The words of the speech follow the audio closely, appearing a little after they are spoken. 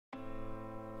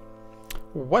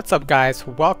What's up guys,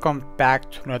 welcome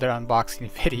back to another unboxing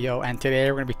video, and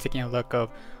today we're going to be taking a look of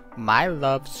My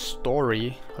Love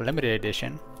Story Limited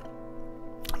Edition.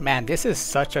 Man, this is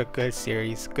such a good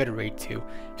series, good read too.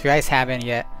 If you guys haven't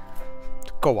yet,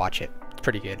 go watch it, it's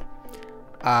pretty good.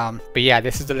 But yeah,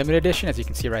 this is the limited edition, as you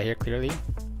can see right here clearly.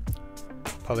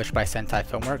 Published by Sentai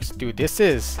Filmworks. Dude, this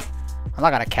is, I'm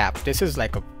not gonna cap, this is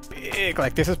like a big,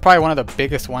 this is probably one of the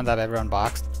biggest ones I've ever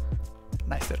unboxed.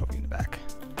 Nice little view in the back.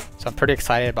 So I'm pretty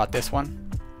excited about this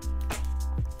one.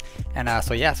 And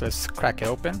so yeah, so let's crack it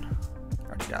open.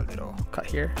 Already got a little cut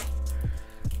here.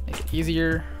 Make it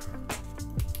easier.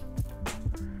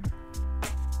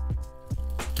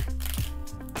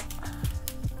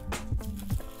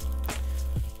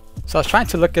 So I was trying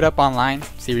to look it up online,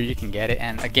 see where you can get it.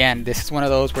 And again, this is one of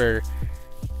those where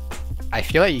I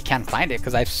feel like you can't find it,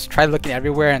 because I've tried looking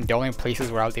everywhere and the only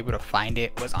places where I was able to find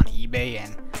it was on eBay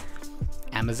and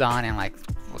Amazon, and like,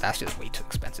 well, that's just way too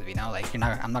expensive, you know, like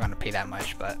I'm not gonna pay that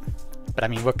much, but I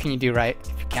mean, what can you do, right,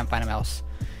 if you can't find them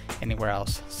anywhere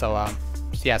else. So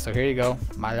yeah, so here you go,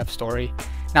 My Love Story.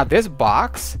 Now this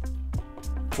box,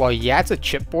 well, yeah, it's a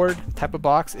chipboard type of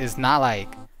box, it's not like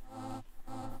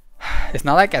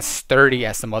as sturdy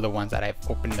as some other ones that I've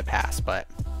opened in the past, but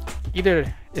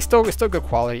either it's still good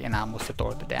quality. And I almost tipped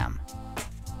over the damn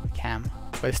cam,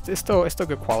 but it's still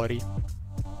good quality.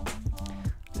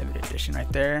 Limited edition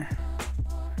right there.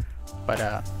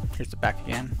 But here's the back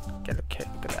again. Look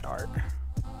at that art.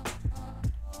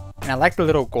 And I like the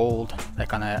little gold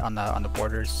like on the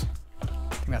borders.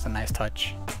 I think that's a nice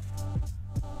touch.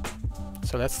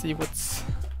 So let's see what's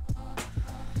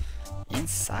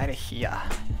inside of here,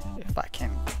 if I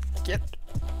can get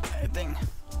anything.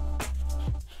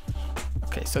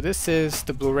 Okay, so this is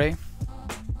the Blu-ray.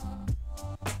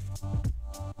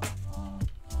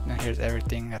 Now here's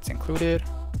everything that's included.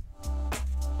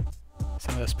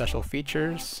 Some of the special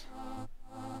features.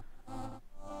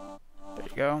 There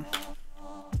you go.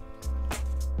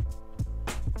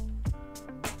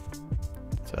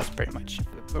 So that's pretty much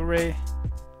the Blu-ray,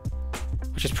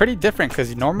 which is pretty different,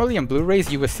 because normally in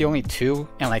Blu-rays you would see only 2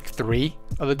 and like 3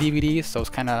 of the DVDs, so it's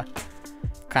kind of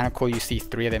cool you see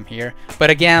 3 of them here. But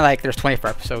again, like, there's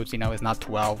 24 episodes, you know, it's not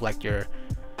 12 like your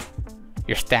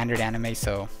standard anime,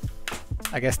 so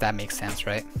I guess that makes sense,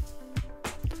 right?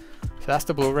 So that's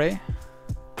the Blu-ray.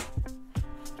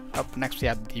 Up next we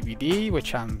have the DVD,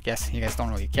 which I'm guessing you guys don't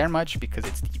really care much because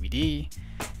it's DVD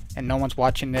and no one's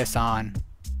watching this on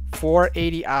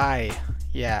 480i.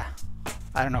 Yeah,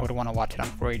 I don't know who would want to watch it on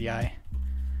 480i,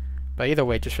 but either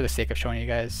way, just for the sake of showing you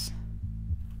guys,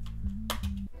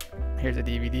 here's the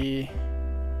DVD.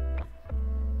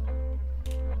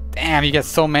 Damn, you get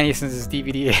so many since it's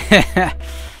DVD.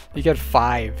 You get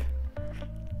 5.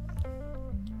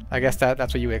 I guess that's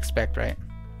what you would expect, right?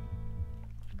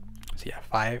 So yeah,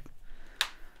 5.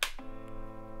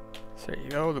 So there you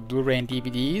go, the Blu-ray and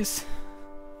DVDs.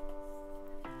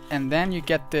 And then you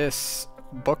get this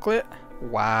booklet.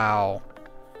 Wow.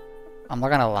 I'm not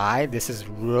gonna lie, this is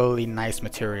really nice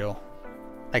material.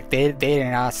 Like, they did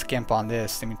not skimp on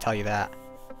this, let me tell you that.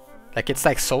 Like, it's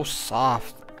like so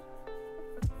soft.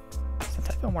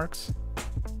 Sentai Filmworks.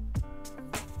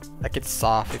 Like, it's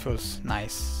soft, it feels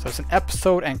nice. So it's an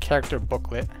episode and character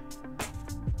booklet.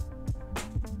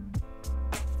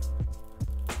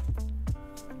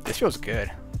 This feels good.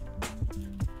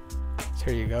 So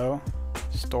here you go.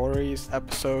 Stories,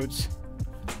 episodes.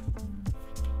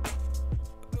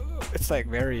 It's like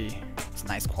it's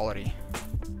nice quality.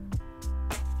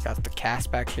 Got the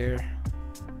cast back here.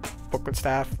 Booklet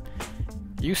staff.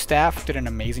 You staff did an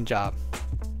amazing job.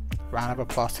 Round of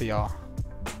applause to y'all.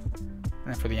 And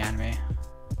then for the anime.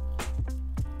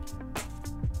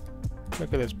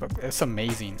 Look at this book. It's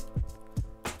amazing.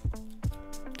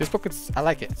 This book, I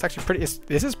like it. It's actually pretty.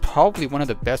 This is probably one of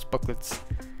the best booklets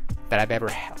that I've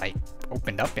ever like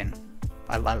opened up in.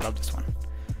 I love this one.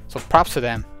 So props to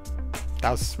them. That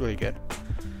was really good.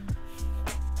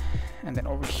 And then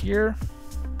over here,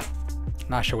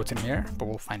 not sure what's in here, but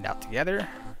we'll find out together.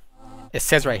 It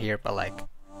says right here, but like,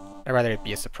 I'd rather it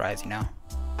be a surprise, you know?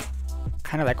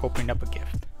 Kind of like opening up a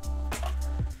gift.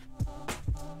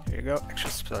 Here you go. Actually,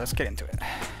 so let's get into it.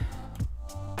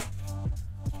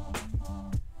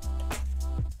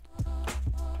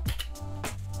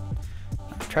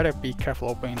 Try to be careful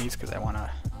opening these because I want to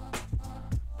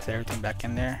put everything back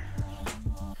in there.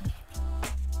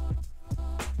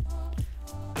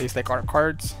 These like art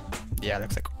cards. Yeah,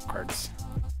 looks like art cards.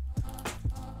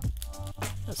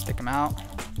 Let's take them out.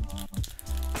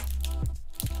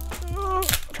 I'm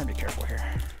trying to be careful here.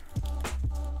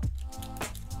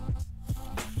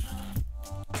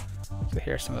 So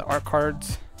here's some of the art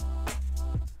cards.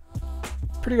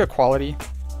 pretty good quality.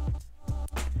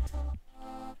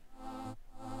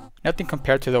 Nothing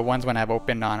compared to the ones when I've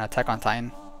opened on Attack on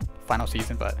Titan final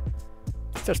season, but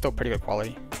they're still pretty good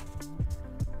quality.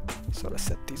 So let's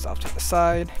set these off to the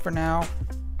side for now.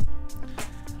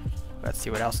 Let's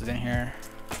see what else is in here.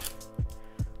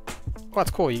 Oh, that's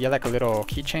cool. You get like a little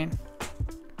keychain.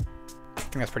 I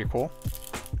think that's pretty cool.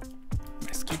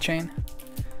 Nice keychain.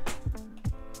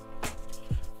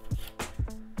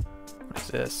 What is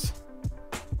this?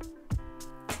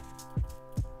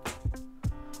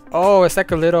 Oh, it's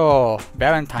like a little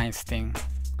Valentine's thing.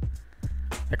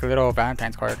 Like a little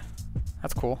Valentine's card.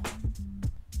 That's cool.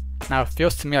 Now it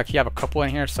feels to me like you have a couple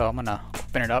in here, so I'm gonna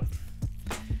open it up.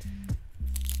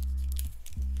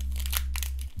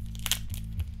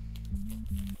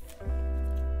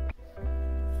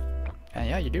 And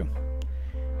yeah, you do.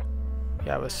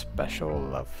 You have a special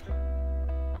love.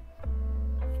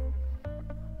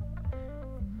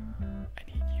 I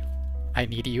need you. I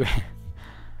need you.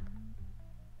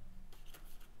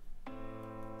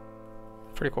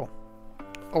 Pretty cool.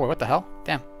 Oh wait, what the hell?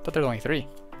 Damn, I thought there was only 3.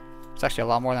 It's actually a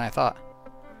lot more than I thought.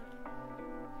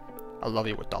 I love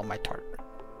you with all my heart.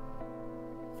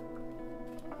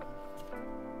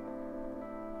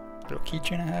 Little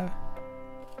keychain I have.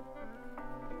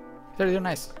 They're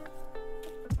nice.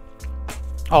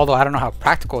 Although I don't know how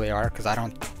practical they are, because I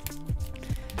don't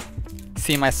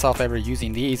see myself ever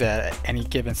using these at any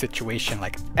given situation,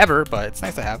 like ever, but it's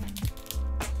nice to have.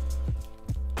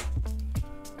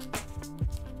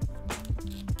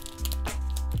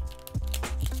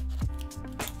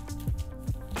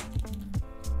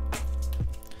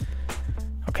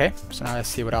 Okay, so now let's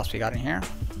see what else we got in here.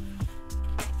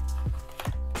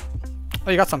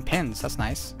 Oh, you got some pins. That's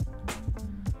nice.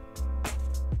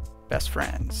 Best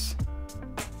friends.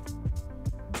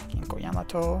 Kinko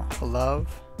Yamato,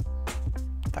 Love,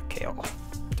 Takeo.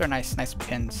 They're nice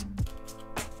pins.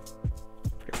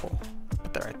 Pretty cool.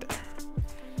 Put that right there.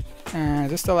 And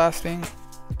is this the last thing?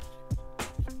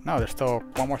 No, there's still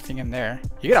one more thing in there.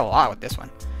 You get a lot with this one.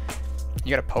 You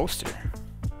get a poster.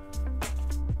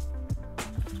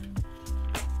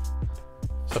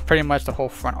 So pretty much the whole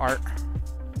front art,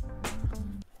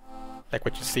 like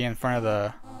what you see in front of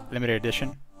the limited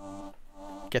edition.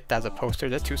 Get that as a poster.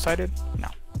 Is that two-sided? No.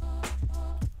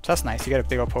 So that's nice. You get a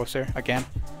big old poster. Again,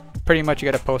 pretty much you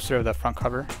get a poster of the front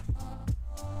cover.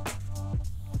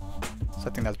 So I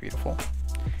think that's beautiful.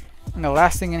 And the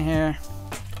last thing in here.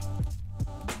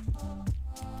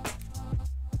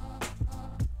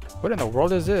 What in the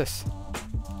world is this?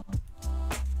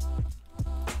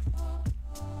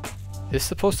 Is this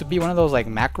supposed to be one of those like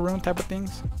macaroon type of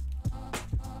things?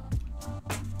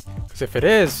 Because if it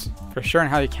is, for sure in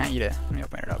hell you can't eat it. Let me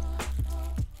open it up.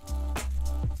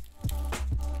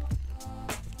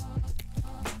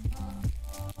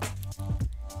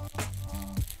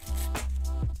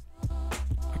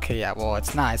 Okay, yeah, well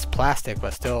it's not, it's plastic,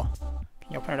 but still.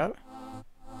 Can you open it up?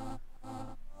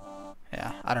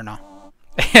 Yeah, I don't know.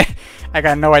 I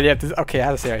got no idea if this, okay, I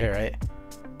have to say right here, right?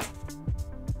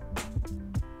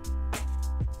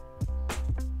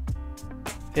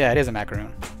 Yeah, it is a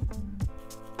macaroon.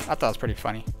 I thought it was pretty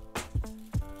funny.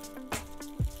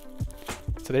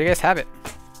 So there you guys have it.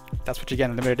 That's what you get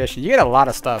in the limited edition. You get a lot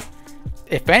of stuff.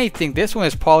 If anything, this one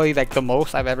is probably like the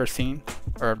most I've ever seen,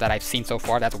 or that I've seen so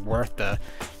far, that's worth the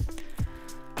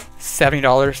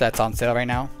 $70 that's on sale right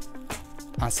now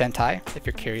on Sentai, if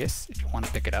you're curious, if you want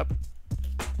to pick it up.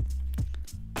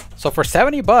 So for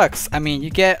 70 bucks, I mean, you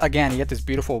get, again, you get this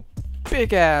beautiful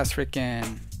big ass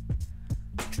freaking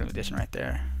edition right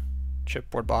there,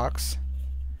 chipboard box.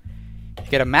 You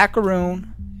get a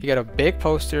macaroon, you get a big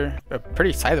poster, a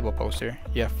pretty sizable poster.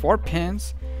 You have 4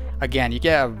 pins. Again, you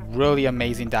get a really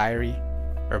amazing diary,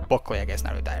 or booklet, I guess,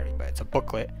 not a diary, but it's a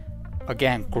booklet.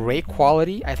 Again, great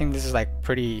quality. I think this is like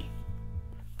pretty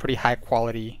high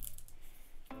quality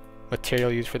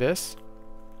material used for this.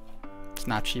 It's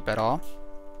not cheap at all.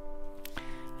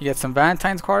 You get some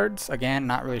Valentine's cards. Again,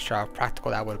 not really sure how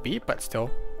practical that would be, but still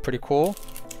pretty cool.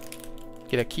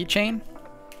 Get a keychain.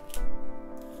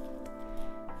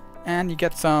 And you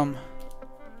get some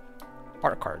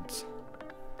art cards.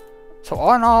 So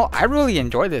all in all, I really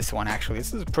enjoyed this one actually.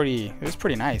 This is pretty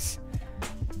nice.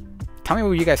 Tell me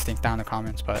what you guys think down in the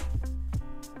comments, but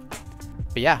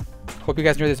yeah. Hope you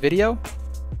guys enjoyed this video.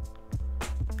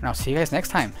 And I'll see you guys next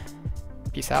time.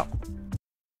 Peace out.